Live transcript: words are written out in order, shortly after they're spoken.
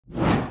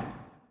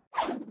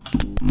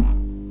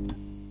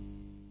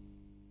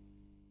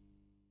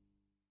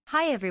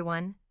Hi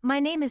everyone,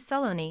 my name is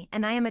Saloni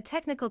and I am a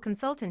technical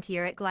consultant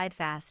here at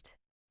GlideFast.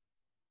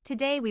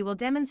 Today we will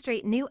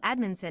demonstrate new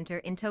Admin Center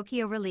in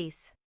Tokyo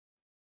release.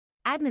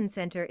 Admin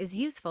Center is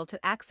useful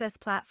to access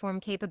platform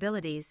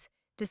capabilities,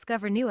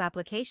 discover new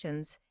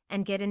applications,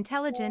 and get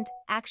intelligent,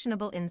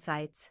 actionable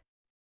insights.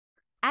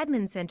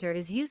 Admin Center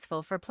is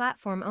useful for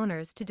platform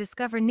owners to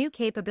discover new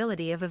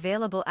capability of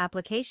available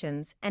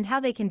applications and how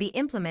they can be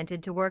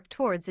implemented to work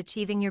towards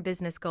achieving your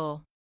business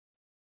goal.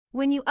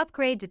 When you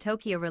upgrade to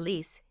Tokyo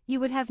release, you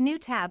would have new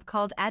tab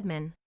called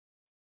Admin.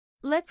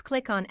 Let's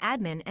click on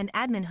Admin and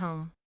Admin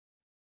Home.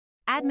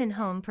 Admin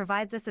Home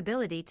provides us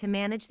ability to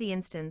manage the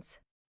instance.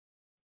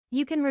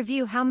 You can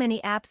review how many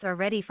apps are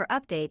ready for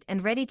update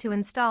and ready to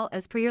install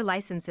as per your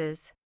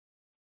licenses.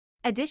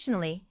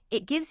 Additionally,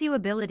 it gives you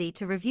ability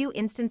to review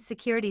instance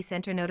security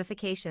center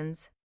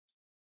notifications.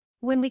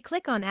 When we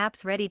click on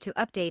Apps Ready to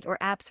Update or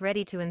Apps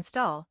Ready to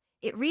Install,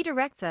 it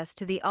redirects us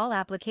to the All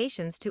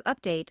Applications to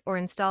update or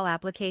install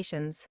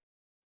applications.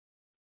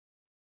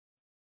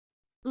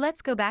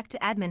 Let's go back to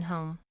Admin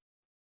Home.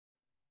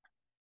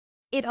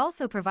 It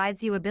also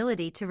provides you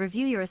ability to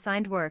review your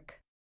assigned work.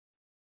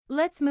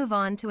 Let's move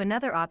on to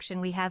another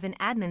option we have in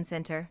Admin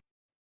Center.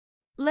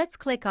 Let's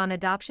click on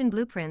Adoption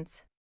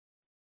Blueprints.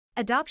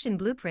 Adoption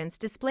Blueprints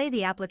display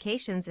the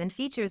applications and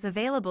features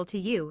available to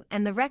you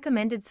and the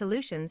recommended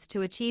solutions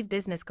to achieve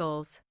business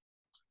goals.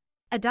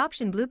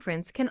 Adoption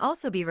blueprints can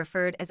also be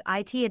referred as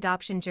IT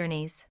adoption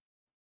journeys.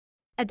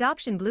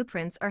 Adoption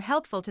blueprints are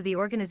helpful to the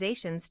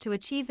organizations to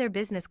achieve their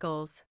business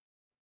goals.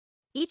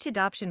 Each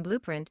adoption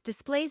blueprint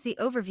displays the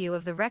overview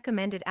of the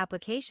recommended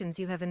applications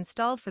you have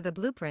installed for the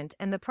blueprint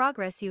and the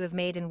progress you have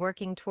made in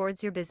working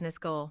towards your business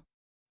goal.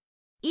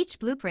 Each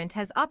blueprint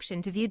has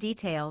option to view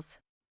details.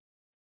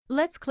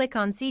 Let's click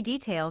on See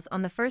Details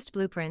on the first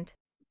blueprint.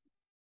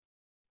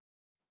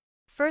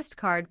 First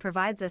card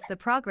provides us the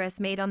progress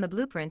made on the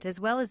blueprint as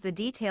well as the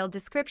detailed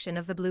description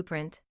of the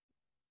blueprint.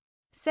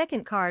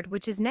 Second card,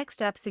 which is next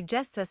up,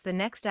 suggests us the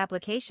next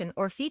application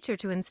or feature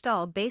to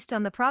install based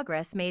on the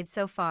progress made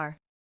so far.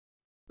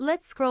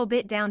 Let's scroll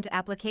bit down to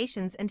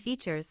Applications and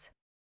Features.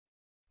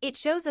 It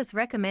shows us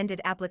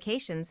recommended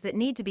applications that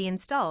need to be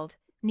installed,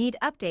 need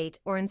update,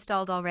 or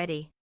installed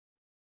already.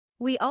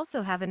 We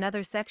also have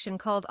another section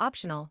called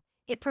Optional.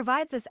 It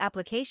provides us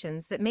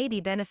applications that may be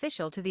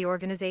beneficial to the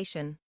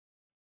organization.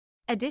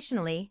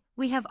 Additionally,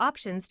 we have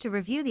options to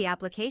review the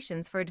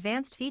applications for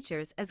advanced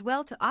features as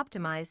well to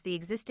optimize the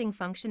existing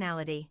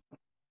functionality.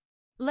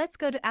 Let's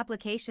go to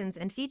Applications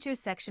and Features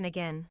section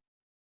again.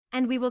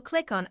 And we will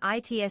click on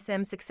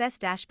ITSM Success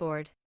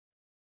Dashboard.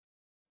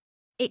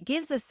 It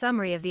gives a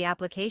summary of the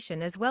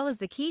application as well as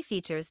the key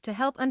features to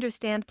help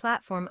understand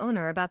platform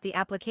owner about the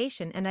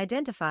application and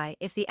identify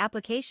if the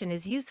application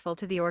is useful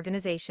to the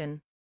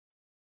organization.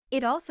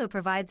 It also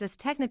provides us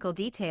technical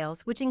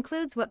details, which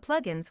includes what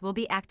plugins will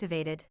be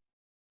activated.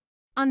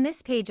 On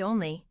this page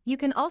only, you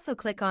can also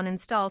click on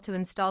Install to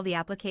install the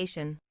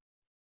application.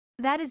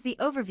 That is the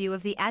overview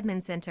of the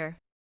Admin Center.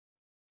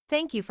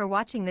 Thank you for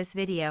watching this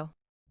video.